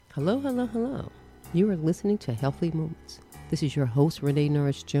Hello, hello, hello. You are listening to Healthy Moments. This is your host, Renee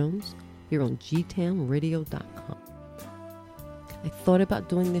Norris Jones, here on gtownradio.com. I thought about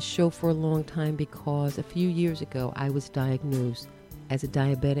doing this show for a long time because a few years ago I was diagnosed as a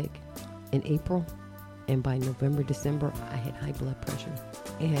diabetic in April, and by November, December, I had high blood pressure,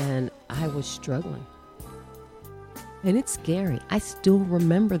 and I was struggling. And it's scary. I still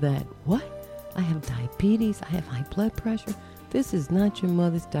remember that. What? I have diabetes. I have high blood pressure. This is not your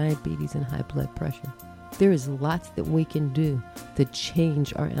mother's diabetes and high blood pressure. There is lots that we can do to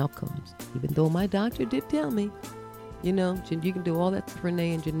change our outcomes. Even though my doctor did tell me, you can do all that.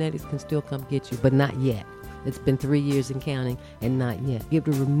 Renee and genetics can still come get you, but not yet. It's been 3 years and counting, and not yet. You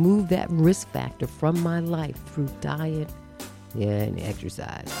have to remove that risk factor from my life through diet, and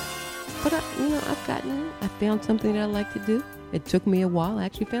exercise. But I found something that I like to do. It took me a while. I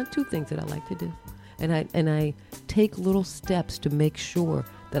actually found two things that I like to do. And I take little steps to make sure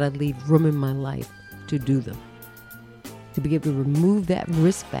that I leave room in my life to do them. To be able to remove that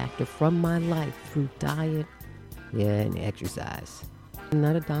risk factor from my life through diet, and exercise. I'm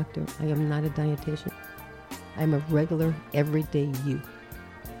not a doctor. I am not a dietitian. I'm a regular, everyday you.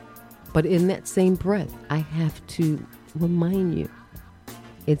 But in that same breath, I have to remind you,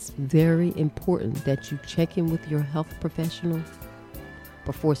 it's very important that you check in with your health professional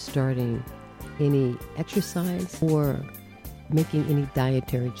before starting any exercise or making any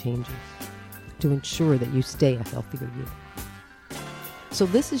dietary changes to ensure that you stay a healthier you. So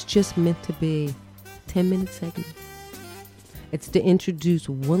this is just meant to be 10-minute segment. It's to introduce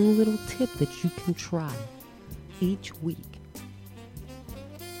one little tip that you can try each week.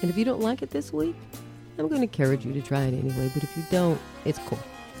 And if you don't like it this week, I'm going to encourage you to try it anyway. But if you don't, it's cool.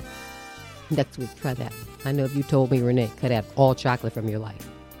 Next week, try that. I know if you told me, Renee, cut out all chocolate from your life.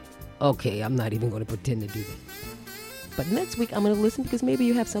 Okay, I'm not even going to pretend to do that. But next week, I'm going to listen because maybe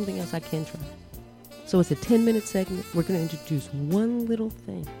you have something else I can try. So it's a 10-minute segment. We're going to introduce one little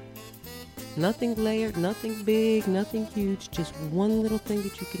thing. Nothing layered, nothing big, nothing huge. Just one little thing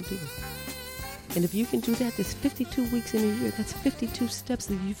that you can do. And if you can do that, there's 52 weeks in a year. That's 52 steps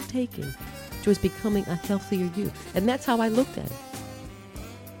that you've taken towards becoming a healthier you. And that's how I looked at it.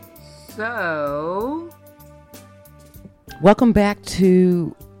 So, welcome back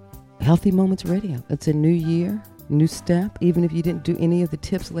to Healthy Moments Radio. It's a new year, new step. Even if you didn't do any of the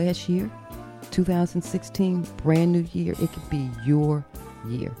tips last year, 2016, brand new year. It could be your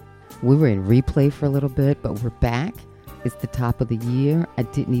year. We were in replay for a little bit, but we're back. It's the top of the year. I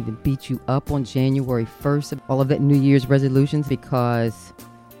didn't even beat you up on January 1st, all of that New Year's resolutions, because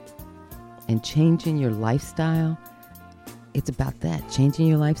in changing your lifestyle, it's about that, changing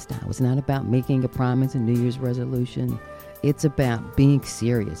your lifestyle. It's not about making a promise, a New Year's resolution. It's about being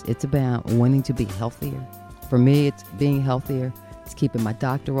serious. It's about wanting to be healthier. For me, it's being healthier. It's keeping my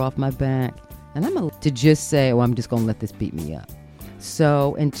doctor off my back. And I'm to just say, I'm just going to let this beat me up.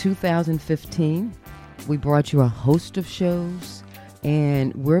 So in 2015, we brought you a host of shows,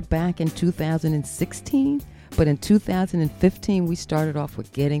 and we're back in 2016. But in 2015, we started off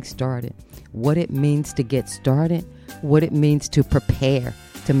with getting started. What it means to get started, what it means to prepare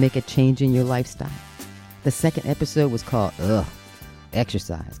to make a change in your lifestyle. The second episode was called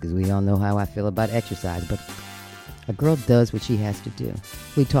Exercise, because we all know how I feel about exercise, but a girl does what she has to do.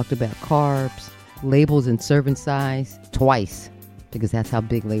 We talked about carbs, labels, and serving size twice, because that's how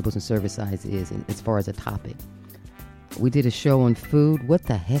big labels and serving size is as far as a topic. We did a show on food. What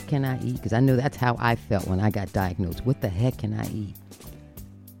the heck can I eat? Because I know that's how I felt when I got diagnosed. What the heck can I eat?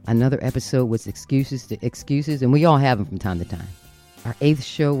 Another episode was excuses, and we all have them from time to time. Our 8th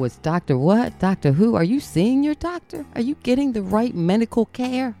show was Doctor What? Doctor Who? Are you seeing your doctor? Are you getting the right medical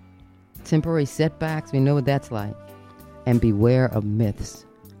care? Temporary setbacks, we know what that's like. And beware of myths.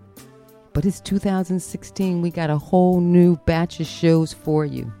 But it's 2016. We got a whole new batch of shows for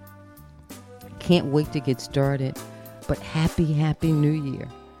you. Can't wait to get started. But happy New Year.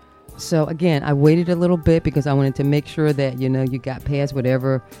 So again, I waited a little bit because I wanted to make sure that, you got past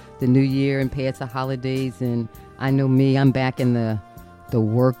whatever the new year and past the holidays. And I know me, I'm back in the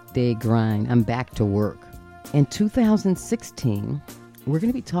work day grind. I'm back to work. In 2016, we're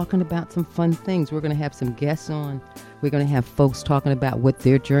going to be talking about some fun things. We're going to have some guests on. We're going to have folks talking about what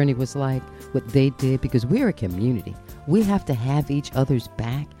their journey was like, what they did, because we're a community. We have to have each other's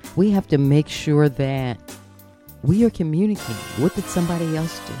back. We have to make sure that we are communicating. What did somebody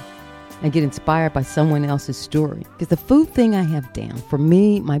else do? And get inspired by someone else's story. Because the food thing I have down, for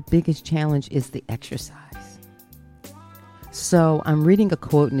me, my biggest challenge is the exercise. So I'm reading a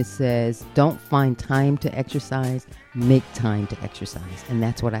quote and it says, don't find time to exercise, make time to exercise. And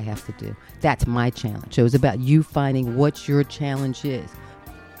that's what I have to do. That's my challenge. So it's about you finding what your challenge is.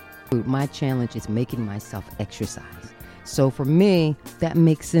 My challenge is making myself exercise. So for me, that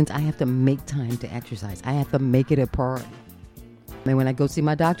makes sense. I have to make time to exercise. I have to make it a priority. And when I go see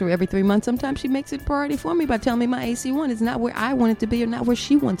my doctor every 3 months, sometimes she makes it a priority for me by telling me my AC1 is not where I want it to be or not where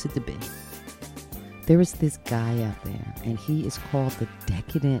she wants it to be. There is this guy out there, and he is called the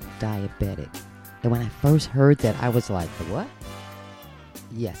decadent diabetic. And when I first heard that, I was like, what?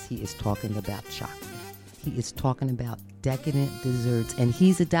 Yes, he is talking about chocolate. He is talking about decadent desserts, and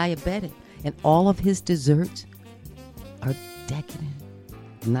he's a diabetic. And all of his desserts are decadent.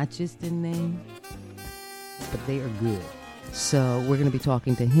 Not just in name, but they are good. So we're going to be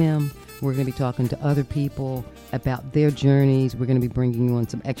talking to him. We're going to be talking to other people about their journeys. We're going to be bringing you on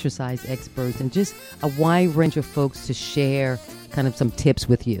some exercise experts and just a wide range of folks to share kind of some tips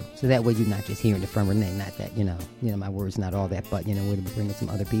with you. So that way you're not just hearing it from Renee. Not that, you know, my word's not all that, but, we're going to be bringing some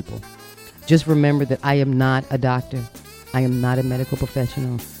other people. Just remember that I am not a doctor. I am not a medical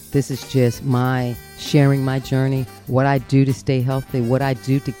professional. This is just my sharing my journey, what I do to stay healthy, what I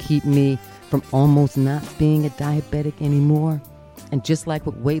do to keep me from almost not being a diabetic anymore. And just like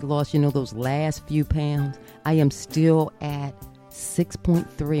with weight loss, those last few pounds, I am still at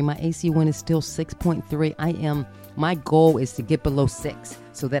 6.3. My AC1 is still 6.3. My goal is to get below 6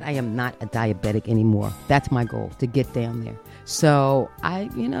 so that I am not a diabetic anymore. That's my goal, to get down there. So I,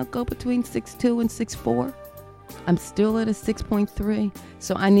 go between 6.2 and 6.4. I'm still at a 6.3.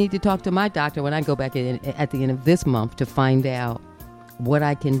 So I need to talk to my doctor when I go back at the end of this month to find out what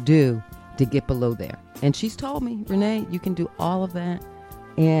I can do to get below there. And she's told me, Renee, you can do all of that,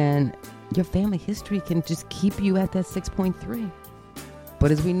 and your family history can just keep you at that 6.3.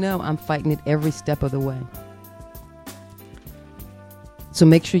 But as we know, I'm fighting it every step of the way. So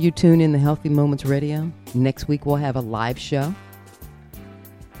make sure you tune in to Healthy Moments Radio. Next week, we'll have a live show.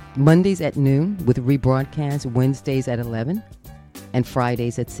 Mondays at noon with rebroadcast Wednesdays at 11 and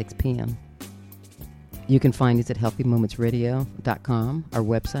Fridays at 6 p.m. You can find us at healthymomentsradio.com, our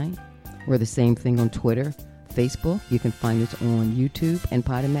website. We're the same thing on Twitter, Facebook. You can find us on YouTube and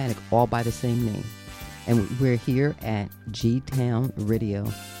Podomatic, all by the same name. And we're here at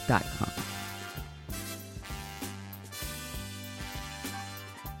gtownradio.com.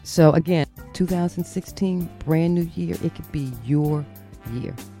 So again, 2016, brand new year. It could be your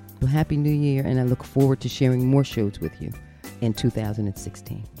year. Well, Happy New Year, and I look forward to sharing more shows with you in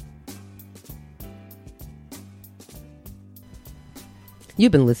 2016.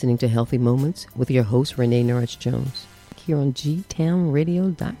 You've been listening to Healthy Moments with your host, Renee Norris-Jones, here on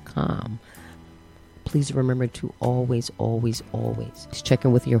gtownradio.com. Please remember to always check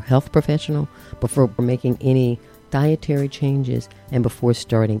in with your health professional before making any dietary changes and before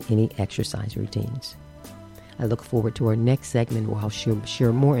starting any exercise routines. I look forward to our next segment where I'll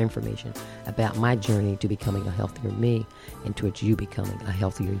share more information about my journey to becoming a healthier me and towards you becoming a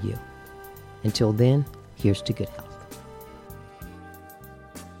healthier you. Until then, here's to good health.